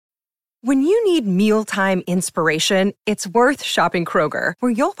When you need mealtime inspiration, it's worth shopping Kroger,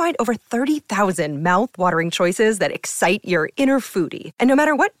 where you'll find over 30,000 mouth-watering choices that excite your inner foodie. And no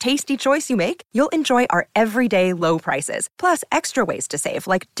matter what tasty choice you make, you'll enjoy our everyday low prices, plus extra ways to save,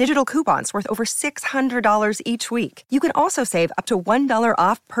 like digital coupons worth over $600 each week. You can also save up to $1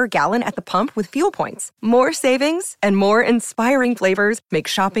 off per gallon at the pump with fuel points. More savings and more inspiring flavors make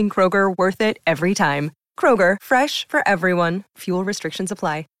shopping Kroger worth it every time. Kroger, fresh for everyone. Fuel restrictions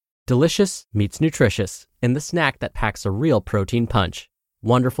apply. Delicious meets nutritious in the snack that packs a real protein punch.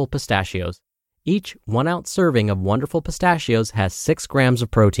 Wonderful Pistachios. Each 1-ounce serving of Wonderful Pistachios has 6 grams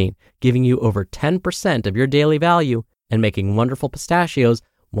of protein, giving you over 10% of your daily value and making Wonderful Pistachios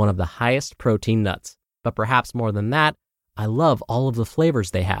one of the highest protein nuts. But perhaps more than that, I love all of the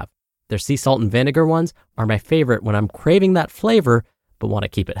flavors they have. Their sea salt and vinegar ones are my favorite when I'm craving that flavor but want to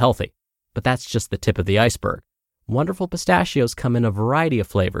keep it healthy. But that's just the tip of the iceberg. Wonderful Pistachios come in a variety of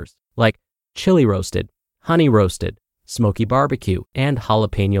flavors, like chili roasted, honey roasted, smoky barbecue, and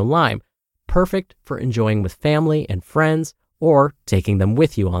jalapeno lime, perfect for enjoying with family and friends or taking them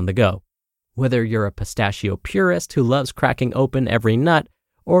with you on the go. Whether you're a pistachio purist who loves cracking open every nut,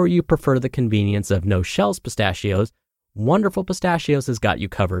 or you prefer the convenience of no-shells pistachios, Wonderful Pistachios has got you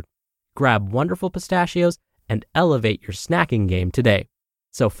covered. Grab Wonderful Pistachios and elevate your snacking game today.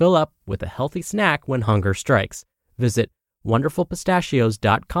 So fill up with a healthy snack when hunger strikes. Visit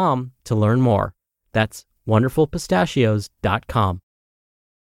wonderfulpistachios.com to learn more. That's wonderfulpistachios.com.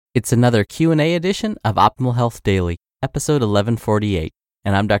 It's another Q&A edition of Optimal Health Daily, episode 1148,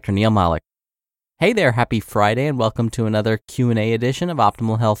 and I'm Dr. Neil Malik. Hey there, happy Friday, and welcome to another Q&A edition of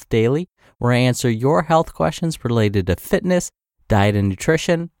Optimal Health Daily, where I answer your health questions related to fitness, diet and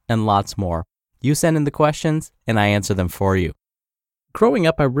nutrition, and lots more. You send in the questions, and I answer them for you. Growing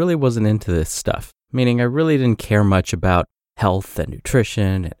up, I really wasn't into this stuff, meaning I really didn't care much about health and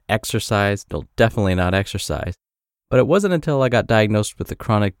nutrition and exercise, definitely not exercise. But it wasn't until I got diagnosed with a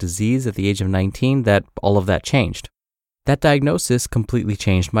chronic disease at the age of 19 that all of that changed. That diagnosis completely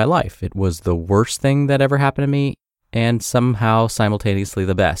changed my life. It was the worst thing that ever happened to me and somehow simultaneously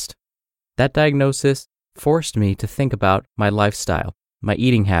the best. That diagnosis forced me to think about my lifestyle, my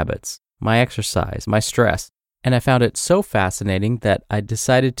eating habits, my exercise, my stress. And I found it so fascinating that I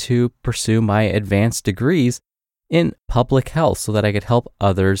decided to pursue my advanced degrees in public health so that I could help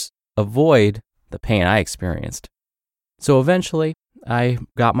others avoid the pain I experienced. So eventually, I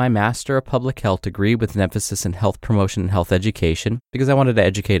got my Master of Public Health degree with an emphasis in health promotion and health education because I wanted to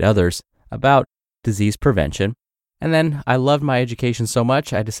educate others about disease prevention. And then I loved my education so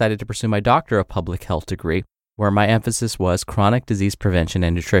much, I decided to pursue my Doctor of Public Health degree, where my emphasis was chronic disease prevention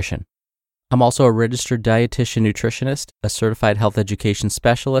and nutrition. I'm also a registered dietitian nutritionist, a certified health education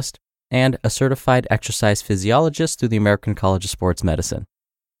specialist, and a certified exercise physiologist through the American College of Sports Medicine.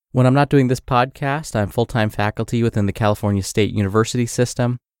 When I'm not doing this podcast, I'm full-time faculty within the California State University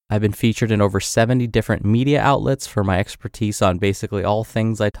system. I've been featured in over 70 different media outlets for my expertise on basically all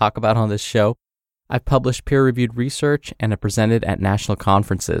things I talk about on this show. I've published peer-reviewed research and have presented at national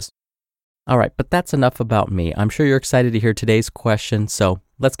conferences. All right, but that's enough about me. I'm sure you're excited to hear today's question, so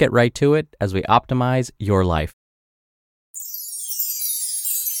let's get right to it as we optimize your life.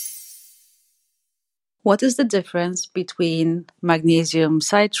 What is the difference between magnesium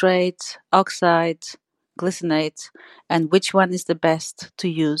citrate, oxide, glycinate, and which one is the best to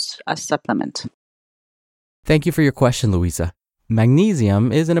use as supplement? Thank you for your question, Louisa.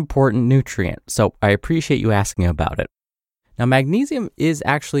 Magnesium is an important nutrient, so I appreciate you asking about it. Now, magnesium is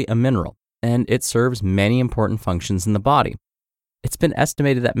actually a mineral, and it serves many important functions in the body. It's been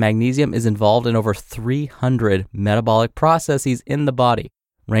estimated that magnesium is involved in over 300 metabolic processes in the body,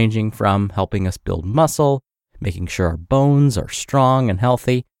 ranging from helping us build muscle, making sure our bones are strong and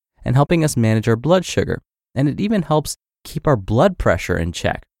healthy, and helping us manage our blood sugar. And it even helps keep our blood pressure in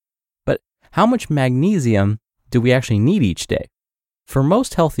check. But how much magnesium do we actually need each day? For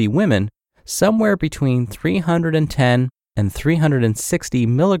most healthy women, somewhere between 310 and 360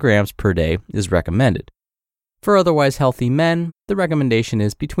 milligrams per day is recommended. For otherwise healthy men, the recommendation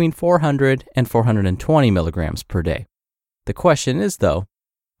is between 400 and 420 milligrams per day. The question is, though,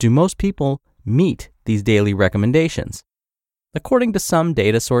 do most people meet these daily recommendations? According to some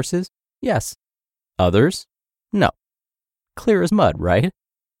data sources, yes. Others, no. Clear as mud, right?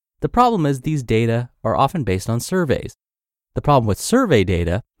 The problem is these data are often based on surveys. The problem with survey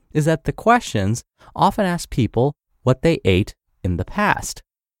data is that the questions often ask people what they ate in the past.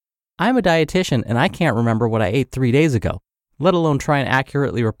 I'm a dietitian and I can't remember what I ate 3 days ago, let alone try and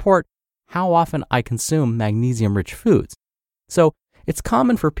accurately report how often I consume magnesium-rich foods. So it's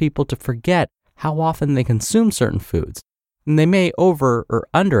common for people to forget how often they consume certain foods, and they may over or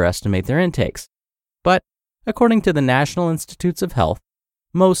underestimate their intakes. But according to the National Institutes of Health,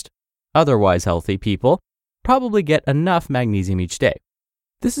 most otherwise healthy people probably get enough magnesium each day.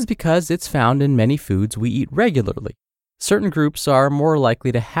 This is because it's found in many foods we eat regularly. Certain groups are more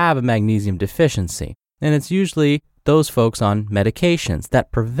likely to have a magnesium deficiency, and it's usually those folks on medications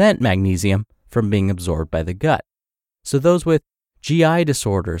that prevent magnesium from being absorbed by the gut. So those with GI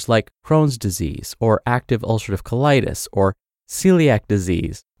disorders like Crohn's disease or active ulcerative colitis or celiac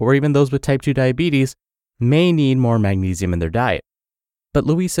disease, or even those with type 2 diabetes, may need more magnesium in their diet. But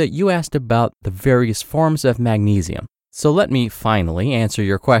Louisa, you asked about the various forms of magnesium, so let me finally answer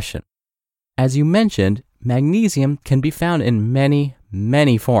your question. As you mentioned, magnesium can be found in many,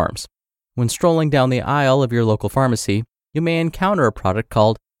 many forms. When strolling down the aisle of your local pharmacy, you may encounter a product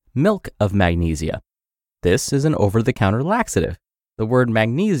called Milk of Magnesia. This is an over-the-counter laxative. The word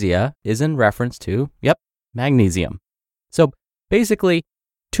magnesia is in reference to, magnesium. So basically,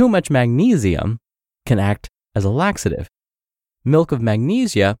 too much magnesium can act as a laxative. Milk of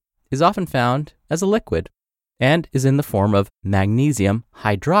magnesia is often found as a liquid and is in the form of magnesium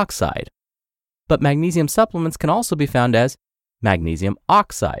hydroxide. But magnesium supplements can also be found as magnesium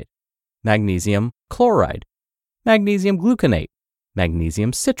oxide, magnesium chloride, magnesium gluconate,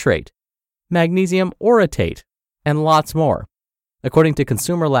 magnesium citrate, magnesium orotate, and lots more. According to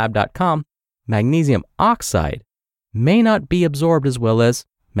ConsumerLab.com, magnesium oxide may not be absorbed as well as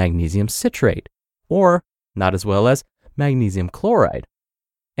magnesium citrate, or not as well as magnesium chloride.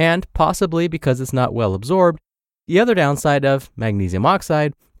 And possibly because it's not well absorbed, the other downside of magnesium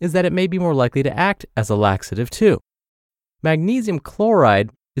oxide is that it may be more likely to act as a laxative too. Magnesium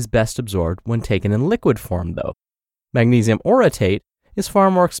chloride is best absorbed when taken in liquid form though. Magnesium orotate is far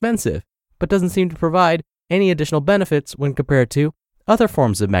more expensive, but doesn't seem to provide any additional benefits when compared to other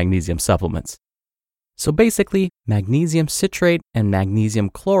forms of magnesium supplements. So basically, magnesium citrate and magnesium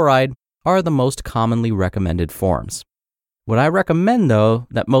chloride are the most commonly recommended forms. Would I recommend, though,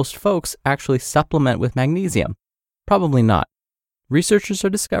 that most folks actually supplement with magnesium? Probably not. Researchers are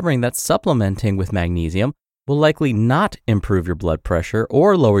discovering that supplementing with magnesium will likely not improve your blood pressure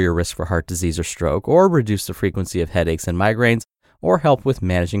or lower your risk for heart disease or stroke or reduce the frequency of headaches and migraines or help with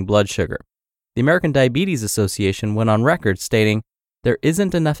managing blood sugar. The American Diabetes Association went on record stating, there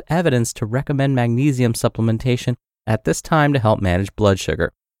isn't enough evidence to recommend magnesium supplementation at this time to help manage blood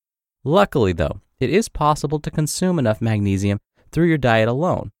sugar. Luckily, though, it is possible to consume enough magnesium through your diet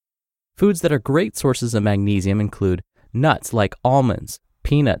alone. Foods that are great sources of magnesium include nuts like almonds,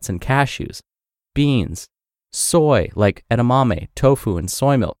 peanuts and cashews, beans, soy like edamame, tofu, and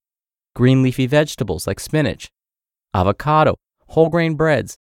soy milk, green leafy vegetables like spinach, avocado, whole grain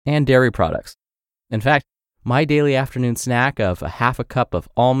breads, and dairy products. In fact, my daily afternoon snack of a half a cup of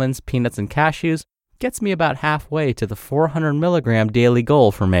almonds, peanuts, and cashews gets me about halfway to the 400 milligram daily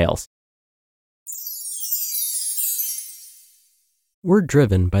goal for males. We're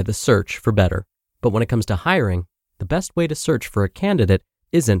driven by the search for better, but when it comes to hiring, the best way to search for a candidate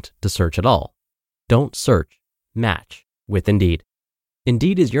isn't to search at all. Don't search, match with Indeed.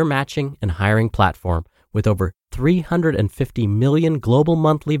 Indeed is your matching and hiring platform with over 350 million global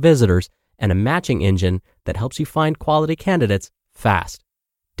monthly visitors and a matching engine that helps you find quality candidates fast.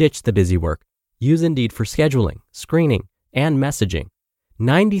 Ditch the busy work. Use Indeed for scheduling, screening, and messaging.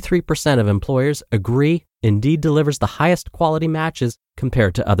 93% of employers agree Indeed delivers the highest quality matches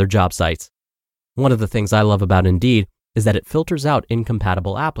compared to other job sites. One of the things I love about Indeed is that it filters out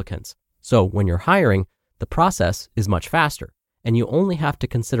incompatible applicants. So when you're hiring, the process is much faster, and you only have to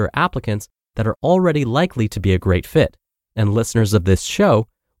consider applicants that are already likely to be a great fit. And listeners of this show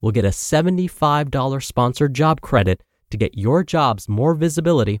will get a $75 sponsored job credit to get your jobs more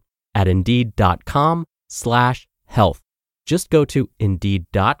visibility at Indeed.com/health. Just go to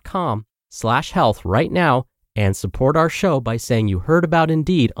Indeed.com/health right now and support our show by saying you heard about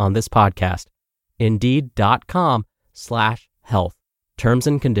Indeed on this podcast. Indeed.com/health. Terms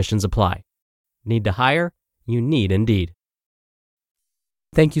and conditions apply. Need to hire? You need Indeed.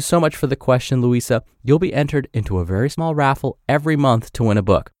 Thank you so much for the question, Louisa. You'll be entered into a very small raffle every month to win a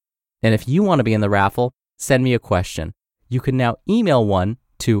book. And if you want to be in the raffle, send me a question. You can now email one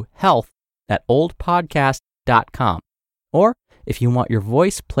to health@oldpodcast.com. Or if you want your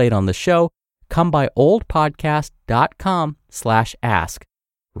voice played on the show, come by oldpodcast.com/ask.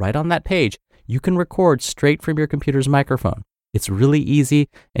 Right on that page, you can record straight from your computer's microphone. It's really easy,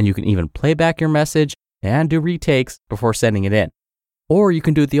 and you can even play back your message and do retakes before sending it in. Or you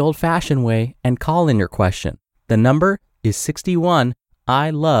can do it the old-fashioned way and call in your question. The number is 61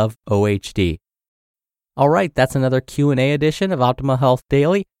 I love OHD. All right, that's another Q&A edition of Optimal Health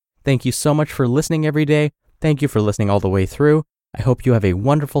Daily. Thank you so much for listening every day. Thank you for listening all the way through. I hope you have a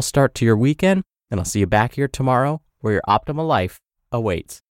wonderful start to your weekend, and I'll see you back here tomorrow where your optimal life awaits.